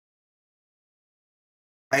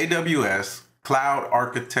AWS Cloud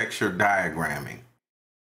Architecture Diagramming.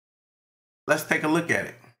 Let's take a look at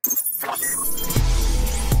it.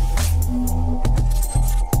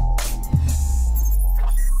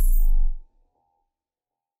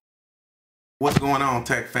 What's going on,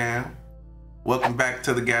 Tech Fam? Welcome back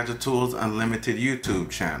to the Gadgetools Unlimited YouTube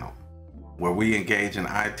channel, where we engage in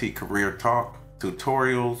IT career talk,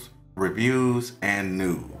 tutorials, reviews, and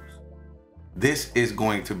news. This is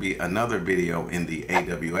going to be another video in the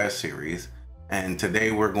AWS series, and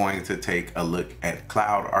today we're going to take a look at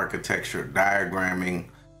cloud architecture diagramming,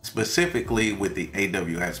 specifically with the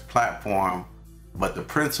AWS platform, but the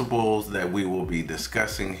principles that we will be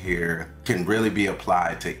discussing here can really be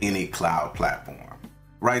applied to any cloud platform.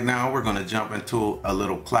 Right now, we're going to jump into a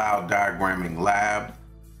little cloud diagramming lab,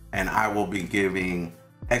 and I will be giving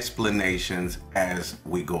explanations as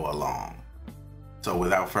we go along. So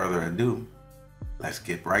without further ado, let's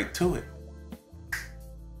get right to it.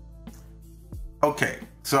 Okay,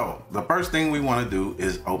 so the first thing we want to do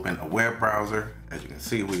is open a web browser. As you can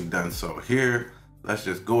see, we've done so here. Let's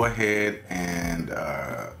just go ahead and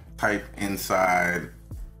type inside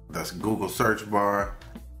the Google search bar,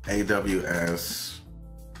 AWS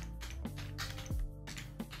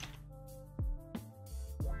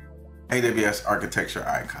architecture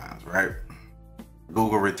icons, right?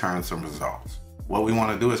 Google returns some results. What we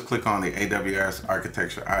want to do is click on the AWS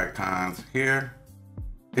architecture icons here.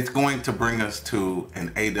 It's going to bring us to an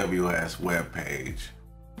AWS web page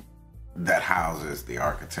that houses the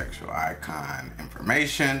architectural icon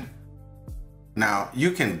information. Now,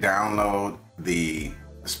 you can download the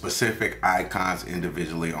specific icons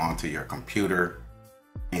individually onto your computer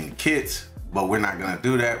in kits, but we're not going to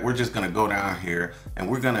do that. We're just going to go down here and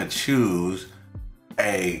we're going to choose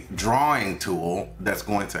a drawing tool that's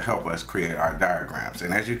going to help us create our diagrams.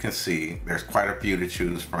 And as you can see, there's quite a few to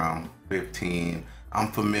choose from, 15.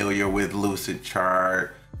 I'm familiar with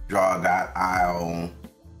Lucidchart, Draw.io,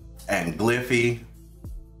 and Glyphy.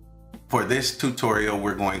 For this tutorial,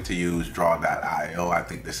 we're going to use Draw.io. I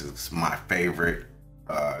think this is my favorite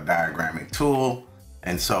diagramming tool.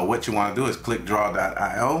 And so what you want to do is click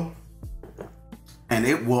Draw.io, and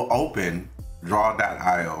it will open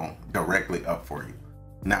Draw.io directly up for you.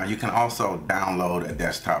 Now, you can also download a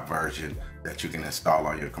desktop version that you can install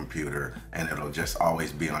on your computer, and it'll just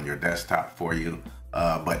always be on your desktop for you.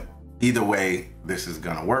 But either way, this is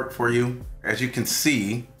going to work for you. As you can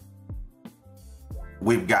see,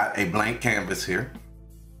 we've got a blank canvas here,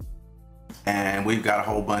 and we've got a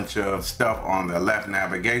whole bunch of stuff on the left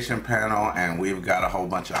navigation panel, and we've got a whole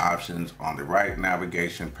bunch of options on the right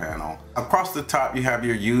navigation panel. Across the top, you have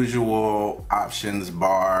your usual options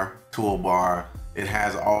bar, toolbar. It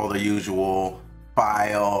has all the usual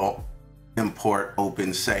file, import,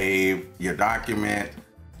 open, save your document.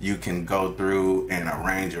 You can go through and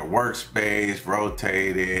arrange your workspace,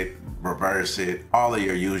 rotate it, reverse it. All of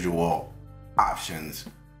your usual options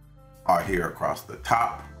are here across the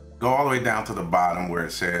top. Go all the way down to the bottom where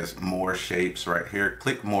it says more shapes right here.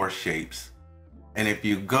 Click more shapes. And if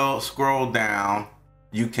you scroll down,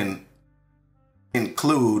 you can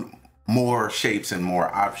include more shapes and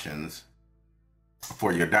more options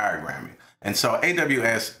for your diagramming. And so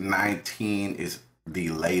AWS 19 is the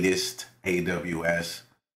latest AWS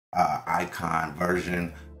icon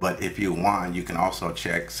version. But if you want, you can also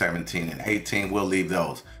check 17 and 18. We'll leave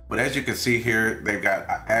those. But as you can see here, they've got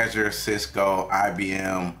Azure, Cisco,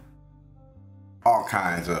 IBM, all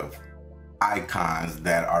kinds of icons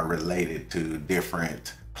that are related to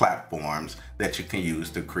different platforms that you can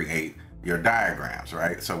use to create your diagrams,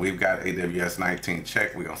 right? So we've got AWS 19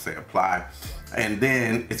 check. We're going to say apply, and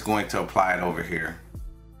then it's going to apply it over here.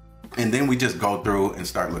 And then we just go through and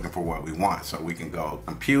start looking for what we want. So we can go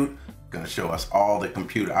compute, going to show us all the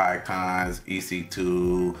compute icons,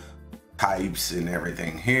 EC2 types and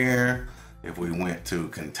everything here. If we went to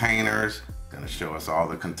containers, going to show us all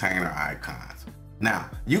the container icons. Now,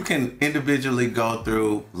 you can individually go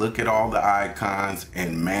through, look at all the icons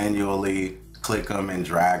and manually click them and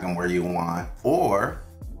drag them where you want. Or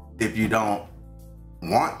if you don't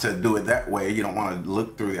want to do it that way, you don't want to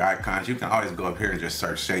look through the icons, you can always go up here and just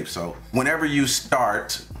search shapes. So whenever you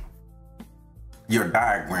start your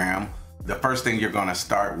diagram, the first thing you're going to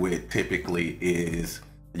start with typically is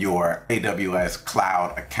your AWS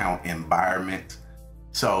cloud account environment.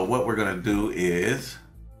 So what we're going to do is,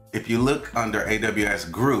 if you look under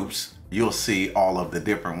AWS groups, you'll see all of the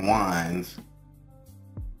different ones: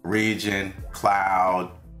 region,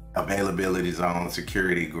 cloud, availability zone,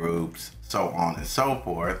 security groups, so on and so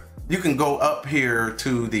forth. You can go up here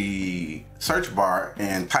to the search bar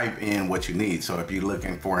and type in what you need. So if you're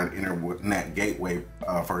looking for an internet gateway,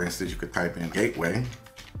 for instance, you could type in gateway.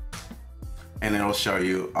 and it'll show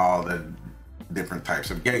you all the different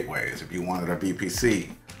types of gateways. If you wanted a VPC,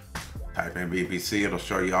 type in VPC, it'll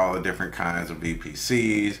show you all the different kinds of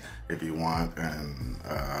VPCs. If you want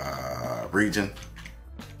a region,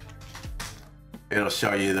 it'll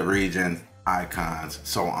show you the region icons,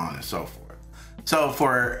 so on and so forth. So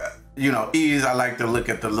for ease, I like to look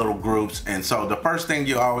at the little groups. And so the first thing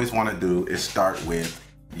you always want to do is start with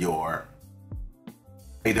your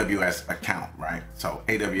AWS account, right? So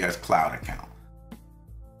AWS cloud account.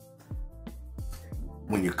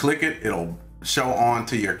 When you click it, it'll show on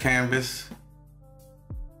to your canvas.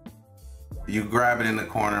 You grab it in the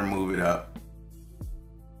corner, move it up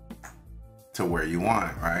to where you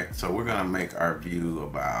want it, right? So we're gonna make our view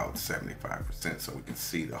about 75% so we can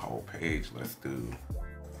see the whole page. Let's do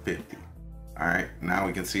 50. All right, now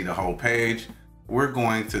we can see the whole page. We're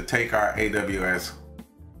going to take our AWS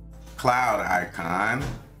cloud icon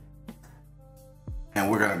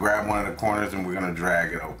and we're gonna grab one of the corners and we're gonna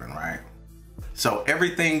drag it open, right? So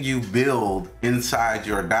everything you build inside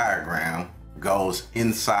your diagram goes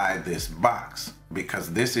inside this box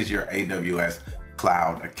because this is your AWS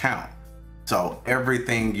cloud account. So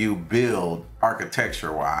everything you build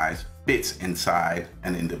architecture-wise fits inside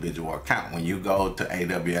an individual account. When you go to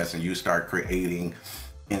AWS and you start creating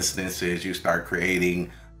instances, you start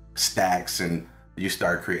creating stacks, and you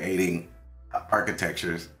start creating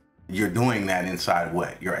architectures, you're doing that inside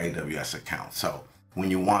what? Your AWS account. So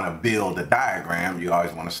when you want to build a diagram, you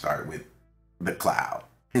always want to start with the cloud.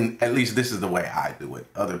 And at least this is the way I do it.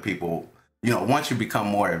 Other people, once you become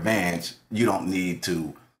more advanced, you don't need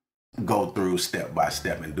to go through step by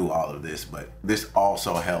step and do all of this, but this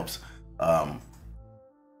also helps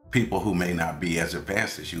people who may not be as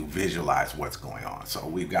advanced as you visualize what's going on. So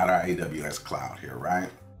we've got our AWS cloud here, right?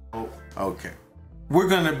 Okay. We're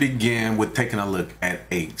going to begin with taking a look at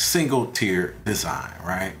a single tier design,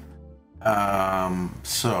 right?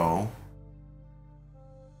 So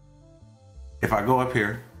if I go up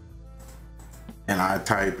here and I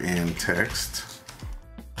type in text,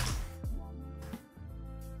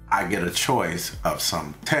 I get a choice of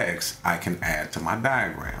some text I can add to my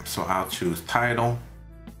diagram. So I'll choose title.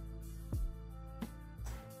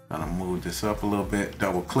 Gonna move this up a little bit,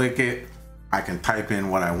 double click it. I can type in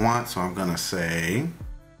what I want. So I'm gonna say,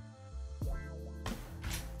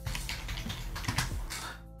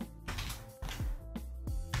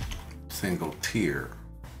 single tier,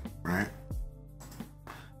 right?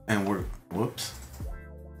 And whoops,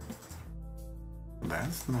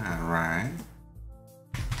 that's not right.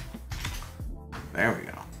 There we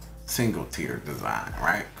go. Single tier design,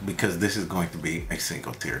 right? Because this is going to be a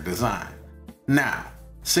single tier design. Now,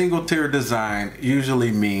 single tier design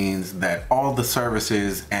usually means that all the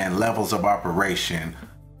services and levels of operation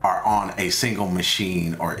are on a single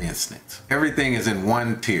machine or instance. Everything is in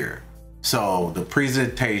one tier. So the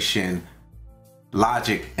presentation,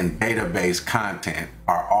 logic, and database content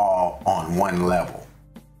are all on one level.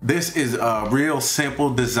 This is a real simple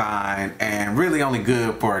design and really only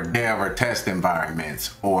good for dev or test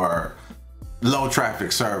environments or low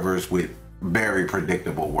traffic servers with very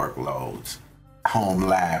predictable workloads, home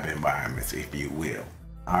lab environments, if you will.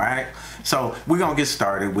 All right, so we're gonna get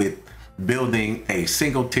started with building a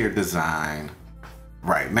single tier design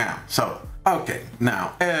right now. So, okay,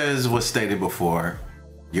 now as was stated before,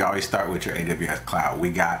 you always start with your AWS cloud. We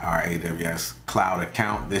got our AWS cloud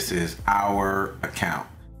account. This is our account.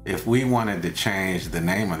 If we wanted to change the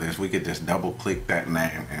name of this, we could just double click that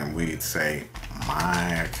name and we'd say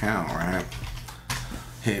my account, right?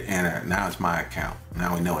 Hit enter. Now it's my account.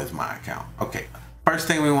 Now we know it's my account. Okay. First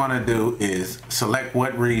thing we want to do is select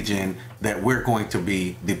what region that we're going to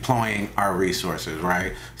be deploying our resources,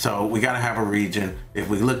 right? So we got to have a region. If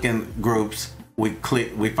we look in groups, we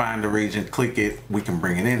find the region, click it, we can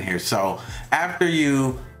bring it in here. So after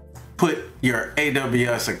you put your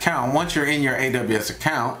AWS account, once you're in your AWS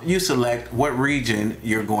account, you select what region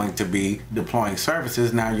you're going to be deploying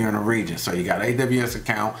services. Now you're in a region. So you got AWS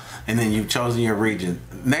account and then you've chosen your region.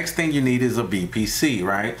 Next thing you need is a VPC,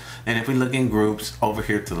 right? And if we look in groups over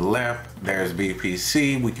here to the left, there's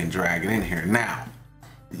VPC. We can drag it in here. Now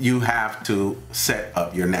you have to set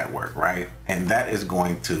up your network, right? And that is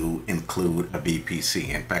going to include a VPC.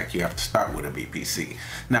 In fact, you have to start with a VPC.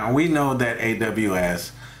 Now we know that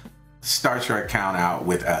AWS starts your account out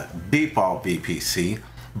with a default VPC,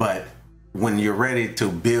 but when you're ready to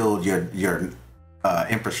build your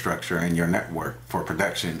infrastructure and your network for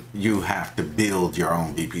production, you have to build your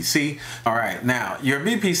own VPC. All right, now your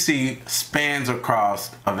VPC spans across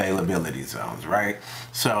availability zones, right?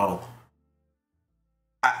 So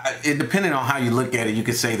it depending on how you look at it, you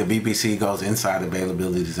could say the VPC goes inside the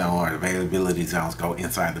availability zone, or the availability zones go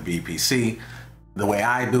inside the VPC. The way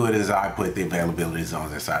I do it is I put the availability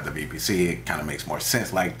zones inside the VPC. It kind of makes more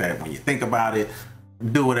sense like that when you think about it.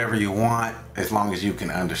 Do whatever you want as long as you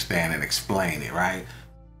can understand and explain it, right?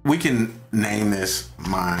 We can name this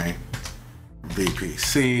my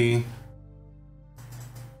VPC,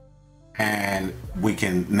 and we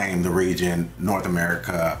can name the region North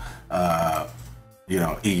America,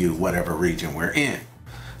 EU, whatever region we're in.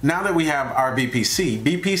 Now that we have our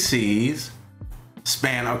VPCs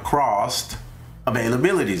span across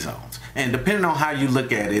availability zones. And depending on how you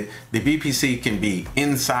look at it, the VPC can be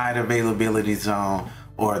inside availability zone,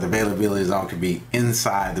 or the availability zone can be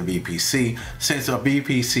inside the VPC. Since a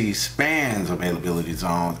VPC spans availability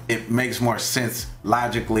zones, it makes more sense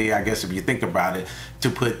logically, I guess, if you think about it, to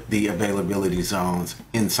put the availability zones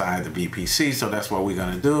inside the VPC. So that's what we're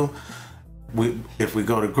gonna do. If we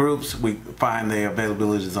go to groups, we find the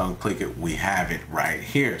availability zone, click it, we have it right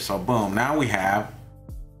here. So boom, now we have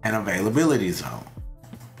an availability zone.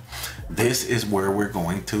 This is where we're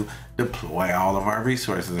going to deploy all of our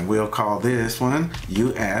resources, and we'll call this one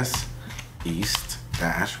US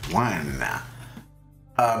East-1.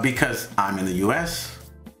 Because I'm in the US,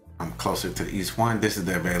 I'm closer to the East 1. This is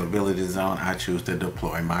the availability zone. I choose to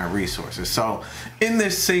deploy my resources. So in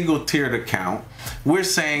this single tiered account, we're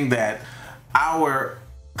saying that our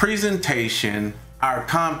presentation, our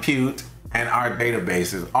compute, and our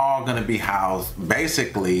database is all going to be housed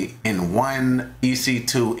basically in one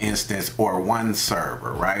EC2 instance or one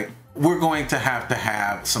server, right? We're going to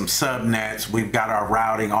have some subnets. We've got our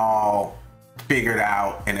routing all figured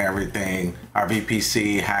out and everything. Our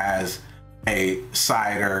VPC has a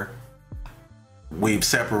CIDR. We've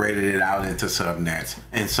separated it out into subnets.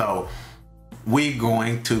 And so we're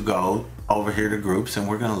going to go over here to groups, and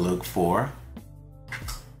we're going to look for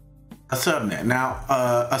a subnet. Now,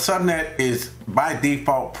 a subnet is by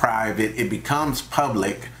default private. It becomes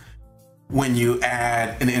public when you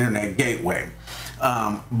add an internet gateway.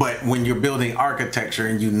 But when you're building architecture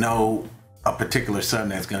and you know a particular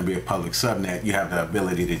subnet is going to be a public subnet, you have the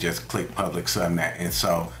ability to just click public subnet. And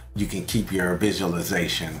so you can keep your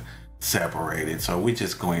visualization separated. So we're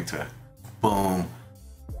just going to, boom,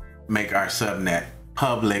 make our subnet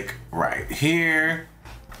public right here.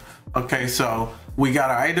 Okay, so we got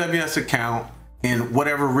our AWS account in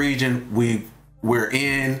whatever region we're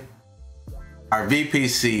in, our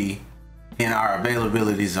VPC in our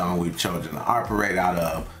availability zone we've chosen to operate out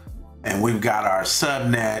of, and we've got our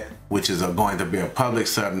subnet, which is going to be a public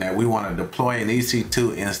subnet. We want to deploy an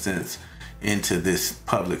EC2 instance into this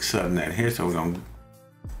public subnet here. So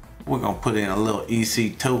we're gonna put in a little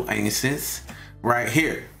EC2 instance right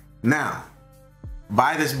here. Now,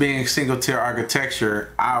 by this being single tier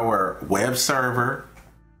architecture, our web server,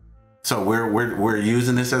 so we're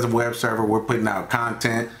using this as a web server. We're putting out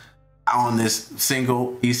content on this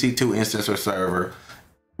single EC2 instance or server.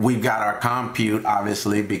 We've got our compute,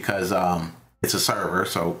 obviously, because it's a server.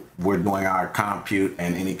 So we're doing our compute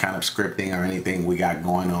and any kind of scripting or anything we got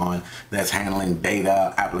going on that's handling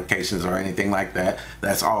data, applications, or anything like that.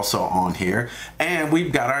 That's also on here. And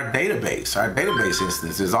we've got our database. Our database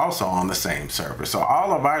instance is also on the same server. So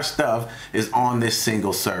all of our stuff is on this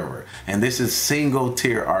single server. And this is single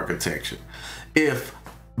tier architecture. If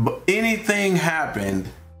anything happened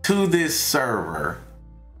to this server,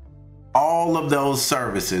 all of those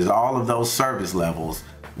services, all of those service levels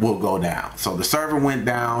will go down. So the server went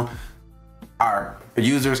down, our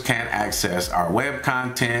users can't access our web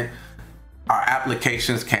content, our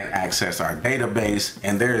applications can't access our database,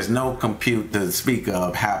 and there is no compute to speak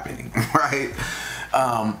of happening, right?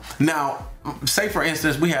 Now, say for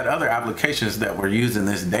instance, we had other applications that were using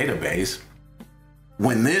this database.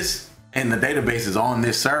 When this and the database is on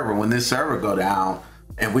this server, when this server go down,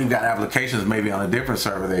 and we've got applications maybe on a different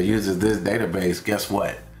server that uses this database, guess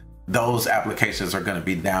what? Those applications are going to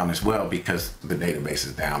be down as well because the database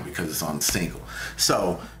is down because it's on single.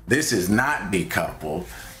 So this is not decoupled.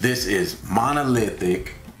 This is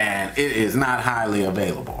monolithic, and it is not highly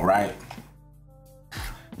available, right?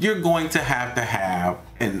 You're going to have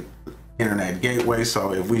an internet gateway.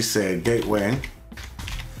 So if we said gateway,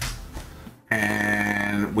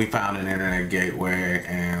 and we found an internet gateway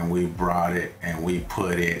and we brought it and we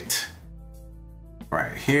put it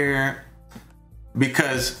right here,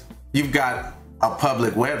 because you've got a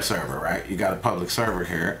public web server, right? You got a public server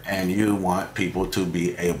here, and you want people to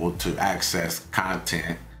be able to access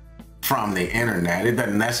content from the internet. It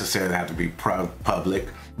doesn't necessarily have to be public,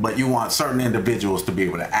 but you want certain individuals to be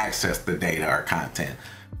able to access the data or content.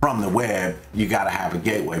 From the web, you got to have a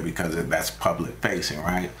gateway because that's public facing,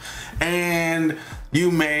 right? And you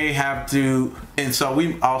may have to, and so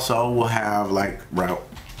we also will have like Route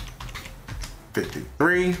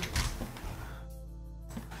 53.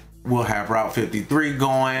 We'll have Route 53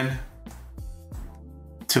 going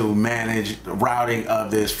to manage the routing of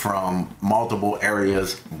this from multiple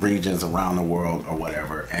areas, regions around the world or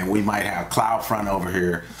whatever. And we might have CloudFront over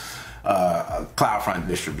here, CloudFront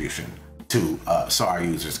distribution too, so our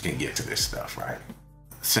users can get to this stuff, right?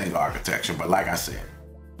 Single architecture, but like I said,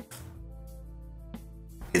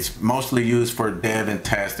 it's mostly used for dev and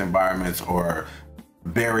test environments or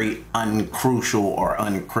very uncrucial or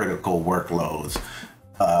uncritical workloads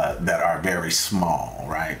that are very small,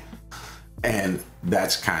 right? And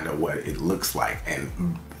that's kind of what it looks like.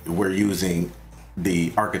 And we're using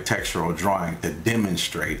the architectural drawing to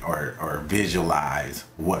demonstrate or visualize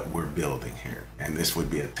what we're building here. And this would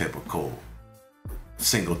be a typical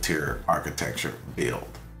single tier architecture build.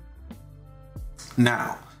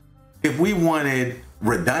 Now, if we wanted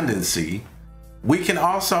redundancy, we can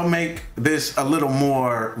also make this a little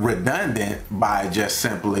more redundant by just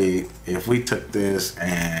simply, if we took this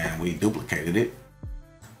and we duplicated it,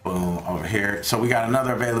 boom, over here. So we got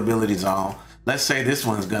another availability zone. Let's say this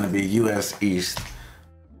one's gonna be US East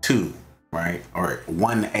 2, right? Or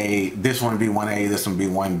 1A, this one be 1A, this one be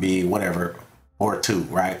 1B, whatever, or 2,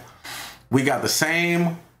 right? We got the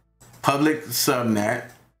same public subnet.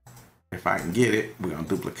 If I can get it, we're gonna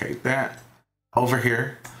duplicate that. Over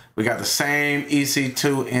here, we got the same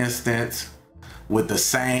EC2 instance with the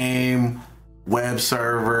same web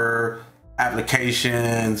server,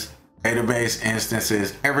 applications, database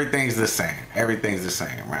instances. Everything's the same. Everything's the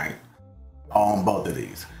same, right? On both of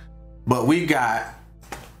these. But we got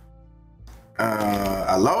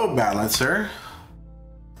a load balancer.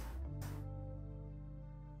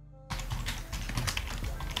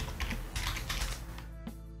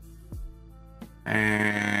 And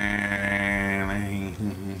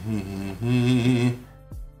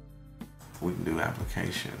we can do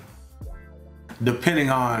application. Depending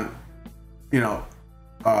on, you know,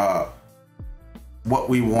 what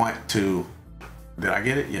we want to, did I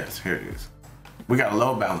get it? Yes, here it is. We got a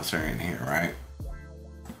load balancer in here, right?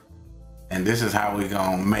 And this is how we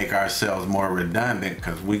gonna make ourselves more redundant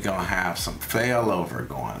because we gonna have some failover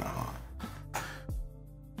going on.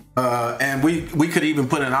 And we could even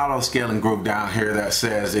put an auto scaling group down here that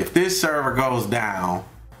says if this server goes down,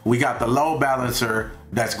 we got the load balancer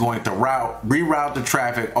that's going to reroute the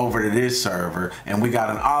traffic over to this server, and we got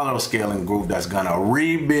an auto scaling group that's gonna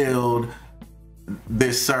rebuild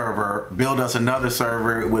this server, build us another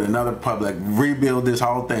server with another public, rebuild this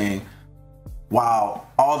whole thing. While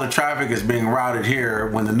all the traffic is being routed here,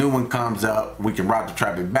 when the new one comes up, we can route the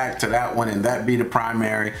traffic back to that one and that be the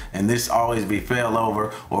primary, and this always be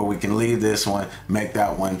failover, or we can leave this one, make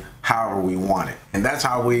that one however we want it. And that's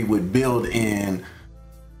how we would build in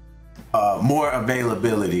more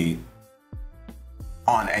availability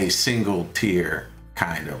on a single tier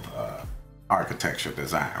kind of architecture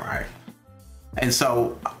design, right? And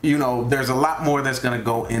so, you know, there's a lot more that's going to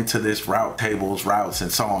go into this route tables, routes, and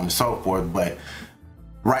so on and so forth. But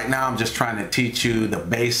right now, I'm just trying to teach you the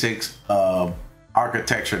basics of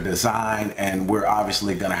architecture design. And we're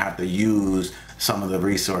obviously going to have to use some of the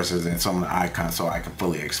resources and some of the icons so I can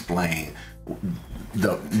fully explain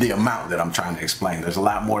the amount that I'm trying to explain. There's a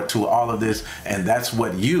lot more to all of this. And that's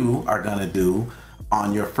what you are going to do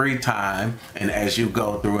on your free time, and as you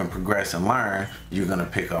go through and progress and learn, you're gonna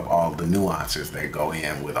pick up all the nuances that go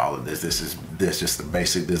in with all of this. This is just the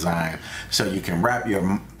basic design, so you can wrap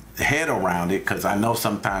your head around it, because I know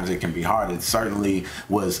sometimes it can be hard. It certainly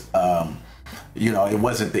was, you know, it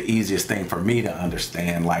wasn't the easiest thing for me to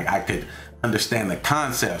understand. Like, I could understand the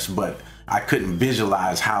concepts, but I couldn't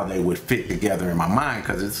visualize how they would fit together in my mind,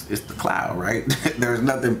 because it's the cloud, right? There's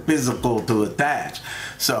nothing physical to attach.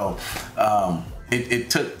 So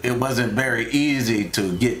it wasn't very easy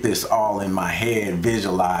to get this all in my head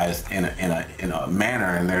visualized in a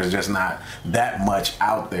manner, and there's just not that much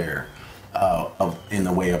out there in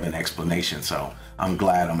the way of an explanation. So I'm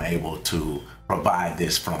glad I'm able to provide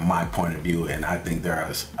this from my point of view, and I think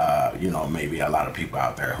there's you know, maybe a lot of people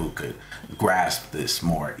out there who could grasp this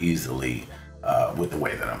more easily with the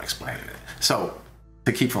way that I'm explaining it. So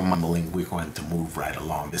to keep from mumbling, we're going to move right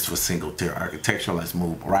along. This was single tier architecture. Let's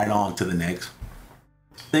move right on to the next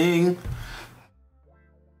thing.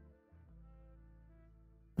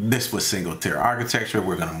 This was single tier architecture.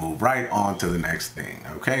 We're going to move right on to the next thing.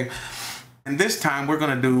 Okay, and this time we're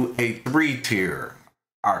going to do a 3-tier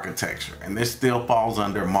architecture. And this still falls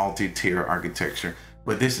under multi-tier architecture,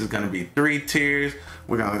 but this is going to be 3 tiers.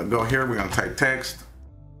 We're going to go here, we're going to type text.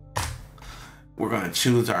 We're going to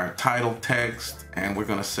choose our title text, and we're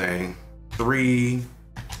going to say 3-tier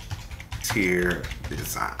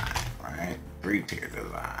design, right? 3-tier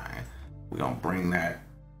design. We're going to bring that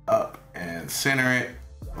up and center it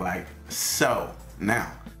like so.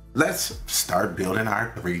 Now, let's start building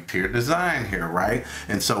our 3-tier design here, right?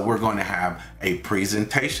 And so we're going to have a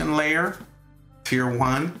presentation layer, tier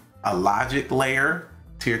 1, a logic layer,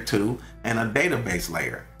 tier 2, and a database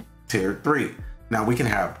layer, tier 3. Now we can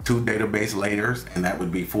have 2 database layers, and that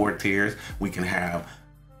would be 4 tiers. We can have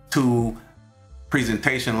 2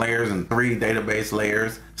 presentation layers and 3 database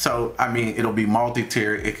layers. So, I mean, it'll be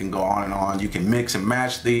multi-tier. It can go on and on. You can mix and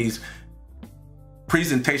match these.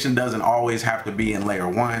 Presentation doesn't always have to be in layer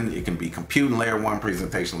 1. It can be compute in layer 1,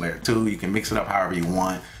 presentation layer 2. You can mix it up however you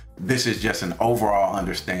want. This is just an overall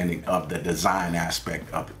understanding of the design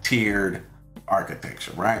aspect of the tiered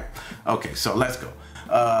architecture, right? Okay, so let's go.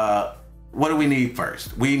 What do we need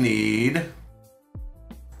first? We need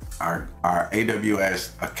our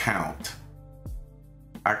AWS account,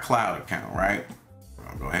 our cloud account, right? We're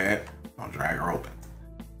gonna go ahead, I'll drag her open.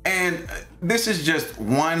 And this is just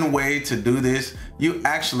one way to do this. You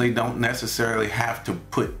actually don't necessarily have to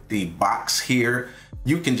put the box here.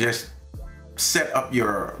 You can just set up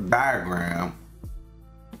your diagram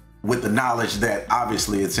with the knowledge that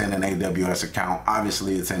obviously it's in an AWS account,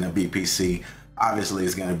 obviously it's in a VPC, obviously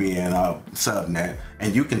it's going to be in a subnet,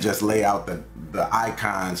 and you can just lay out the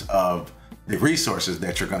icons of the resources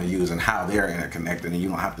that you're going to use and how they're interconnected, and you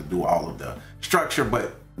don't have to do all of the structure.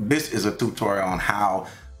 But this is a tutorial on how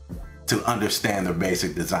to understand the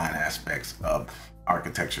basic design aspects of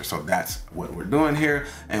architecture. So that's what we're doing here,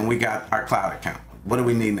 and we got our cloud account. What do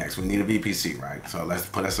we need next? We need a VPC, right? So let's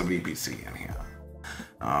put us a VPC in here.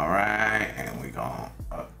 All right, and we go,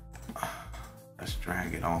 let's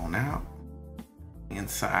drag it on out.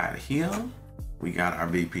 Inside here, we got our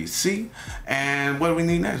VPC. And what do we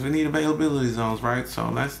need next? We need availability zones, right? So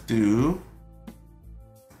let's do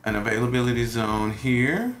an availability zone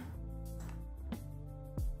here.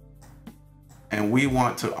 And we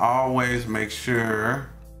want to always make sure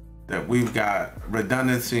that we've got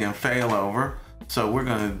redundancy and failover. So we're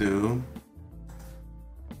gonna do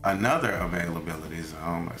another availability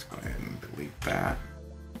zone. Let's go ahead and delete that.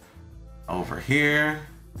 Over here.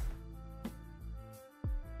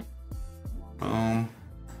 Boom.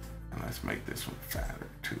 And let's make this one fatter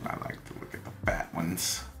too. I like to look at the fat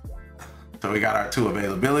ones. So we got our 2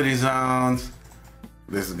 availability zones.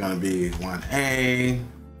 This is gonna be 1A.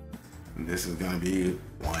 And this is gonna be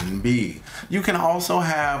 1B. You can also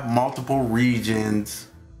have multiple regions.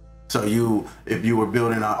 So if you were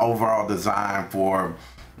building an overall design for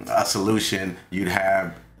a solution, you'd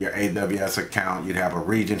have your AWS account, you'd have a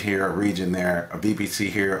region here, a region there, a VPC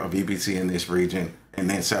here, a VPC in this region, and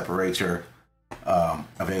then separate your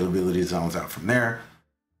availability zones out from there,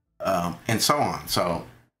 and so on. So,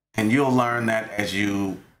 and you'll learn that as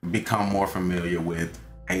you become more familiar with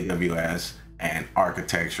AWS and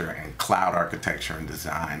architecture and cloud architecture and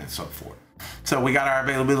design and so forth. So we got our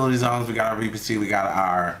availability zones, we got our VPC, we got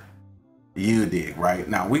our UDIG, right?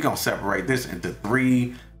 Now we're gonna separate this into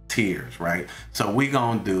 3 tiers, right? So we're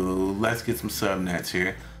gonna do, let's get some subnets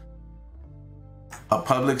here. A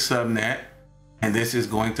public subnet, and this is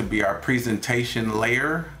going to be our presentation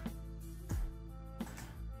layer.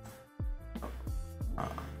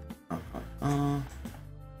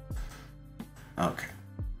 Okay.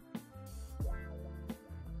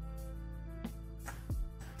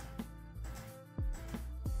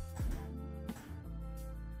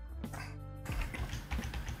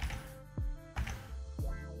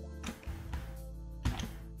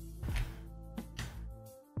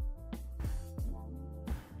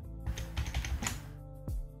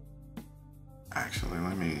 Actually,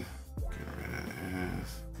 let me get rid of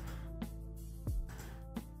this.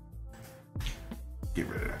 Get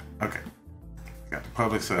rid of that. Okay. Got the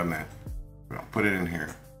public subnet. We're gonna put it in here.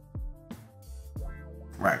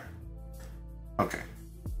 Right. Okay.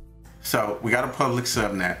 So we got a public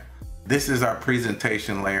subnet. This is our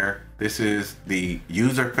presentation layer. This is the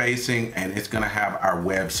user facing, and it's gonna have our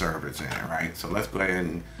web servers in it, right? So let's go ahead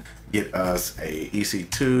and get us a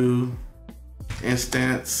EC2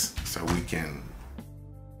 instance so we can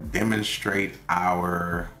demonstrate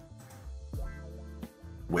our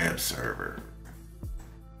web server.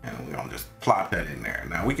 And we're gonna just plop that in there.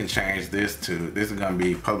 Now we can change this to, this is gonna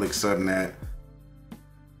be public subnet.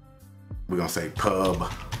 We're gonna say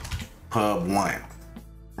pub1,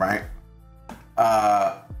 right?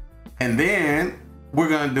 And then we're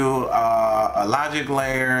going to do a logic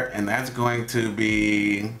layer, and that's going to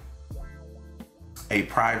be a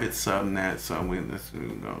private subnet. So we're going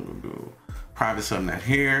to do private subnet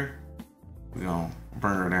here. We're going to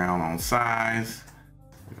bring her down on size.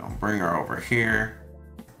 We're going to bring her over here.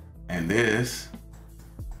 And this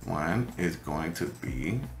one is going to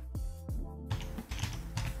be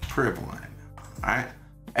priv1, all right?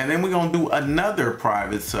 And then we're going to do another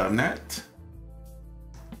private subnet.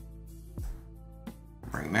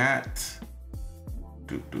 Bring that.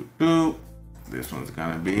 This one's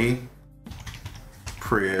going to be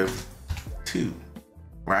priv2,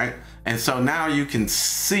 right? And so now you can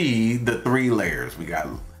see the 3 layers. We got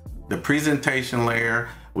the presentation layer,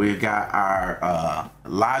 we've got our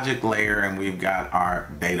logic layer, and we've got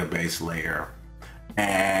our database layer.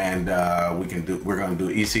 And we're going to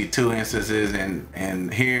do EC2 instances,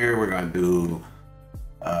 and here we're going to do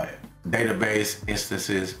database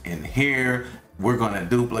instances in here. We're going to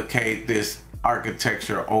duplicate this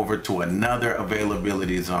architecture over to another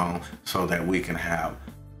availability zone so that we can have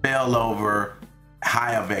failover,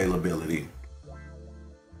 high availability.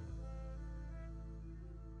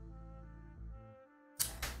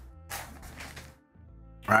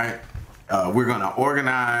 Right? We're going to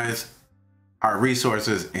organize our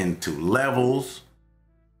resources into levels,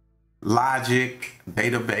 logic,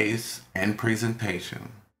 database, and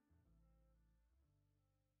presentation.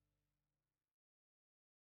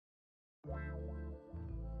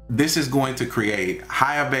 This is going to create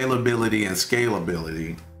high availability and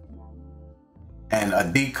scalability and a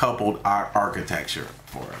decoupled architecture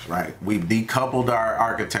for us, right? We've decoupled our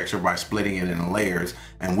architecture by splitting it into layers,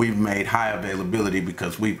 and we've made high availability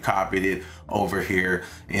because we've copied it over here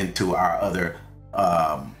into our other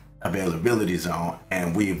availability zone,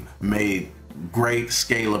 and we've made great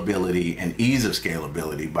scalability and ease of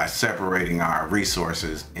scalability by separating our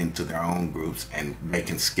resources into their own groups, and they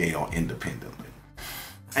can scale independently.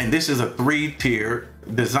 And this is a 3-tier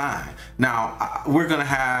design. Now, we're gonna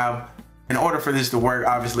have, in order for this to work,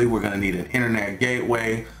 obviously we're gonna need an internet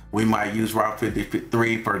gateway. We might use Route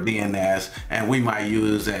 53 for DNS, and we might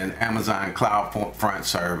use an Amazon CloudFront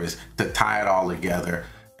service to tie it all together.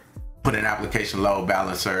 Put an application load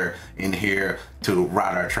balancer in here to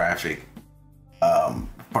route our traffic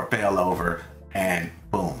for failover, and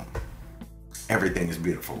boom, everything is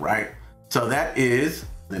beautiful, right? So that is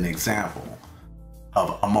an example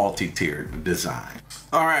of a multi-tiered design.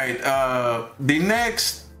 All right, the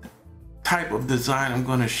next type of design I'm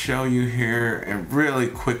going to show you here, and really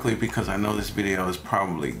quickly, because I know this video is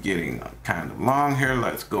probably getting kind of long here.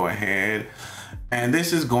 Let's go ahead, and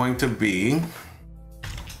this is going to be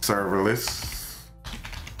serverless.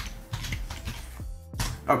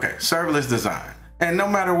 Okay, serverless design. And no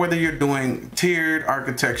matter whether you're doing tiered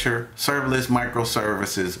architecture, serverless,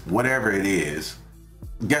 microservices, whatever it is,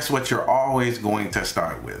 guess what you're always going to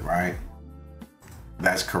start with, right?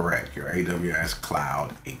 That's correct, your AWS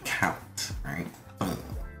cloud account, right? Boom.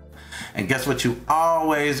 And guess what you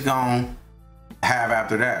always gonna have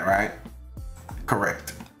after that, right?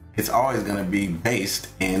 Correct. It's always gonna be based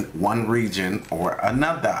in one region or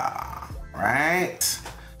another, right?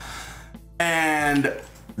 And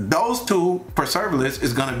those two for serverless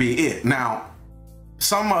is gonna be it. Now,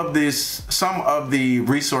 some of the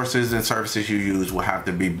resources and services you use will have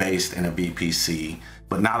to be based in a VPC,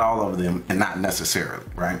 but not all of them, and not necessarily,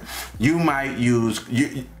 right? You might use,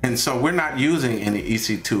 and so we're not using any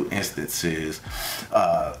EC2 instances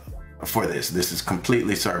for this. This is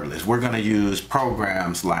completely serverless. We're gonna use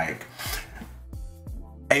programs like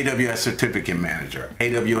AWS Certificate Manager,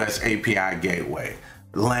 AWS API Gateway,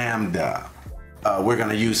 Lambda. We're going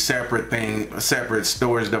to use separate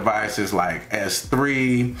storage devices like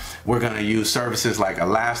S3. We're going to use services like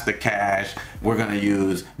Elasticache. We're going to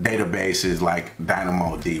use databases like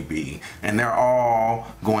DynamoDB. And they're all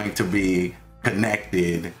going to be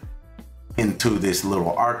connected into this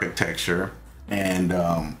little architecture. And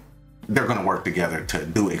they're going to work together to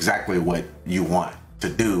do exactly what you want to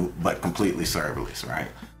do, but completely serverless, right?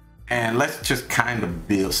 And let's just kind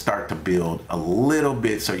of start to build a little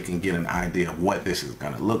bit so you can get an idea of what this is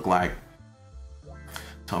going to look like.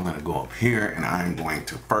 So I'm going to go up here, and I'm going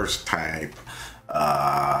to first type,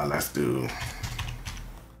 let's do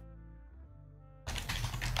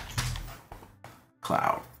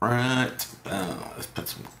CloudFront.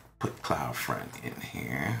 Let's put CloudFront in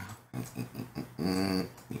here.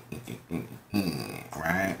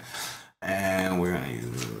 Right? And we're going to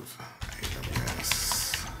use AWS.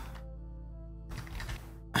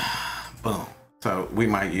 Boom. So we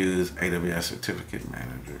might use AWS Certificate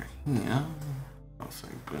Manager here. I'll say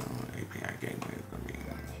boom, API Gateway is going to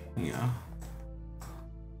be here.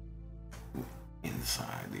 In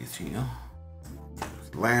inside these here.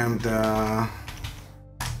 Lambda.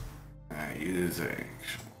 I use a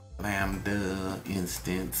Lambda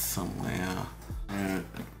instance somewhere. And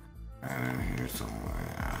in here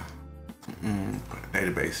somewhere. Put a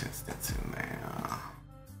database instance in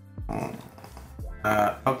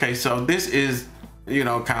there. Okay, so this is, you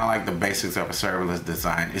know, kind of like the basics of a serverless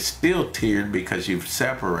design. It's still tiered because you've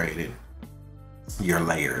separated your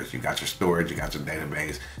layers. You got your storage, you got your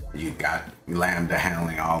database, you got Lambda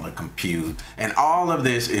handling all the compute, and all of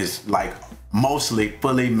this is like mostly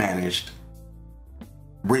fully managed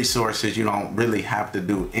resources. You don't really have to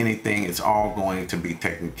do anything. It's all going to be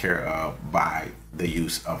taken care of by the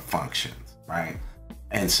use of functions, right?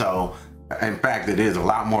 And so in fact, it is a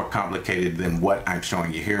lot more complicated than what I'm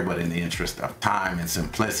showing you here, but in the interest of time and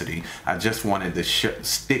simplicity, I just wanted to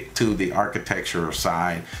stick to the architectural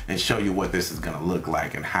side and show you what this is going to look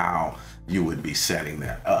like and how you would be setting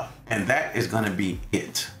that up. And that is going to be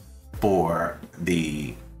it for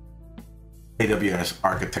the AWS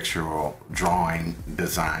architectural drawing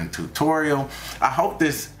design tutorial. I hope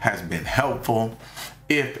this has been helpful.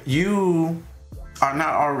 If you are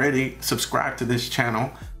not already subscribed to this channel,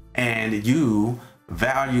 and you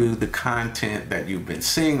value the content that you've been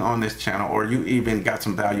seeing on this channel, or you even got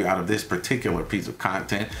some value out of this particular piece of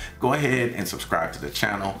content, go ahead and subscribe to the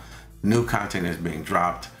channel. New content is being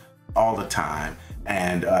dropped all the time.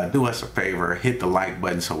 And do us a favor, hit the like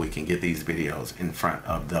button so we can get these videos in front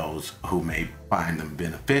of those who may find them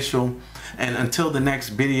beneficial. And until the next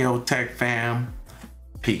video, Tech Fam,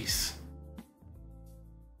 peace.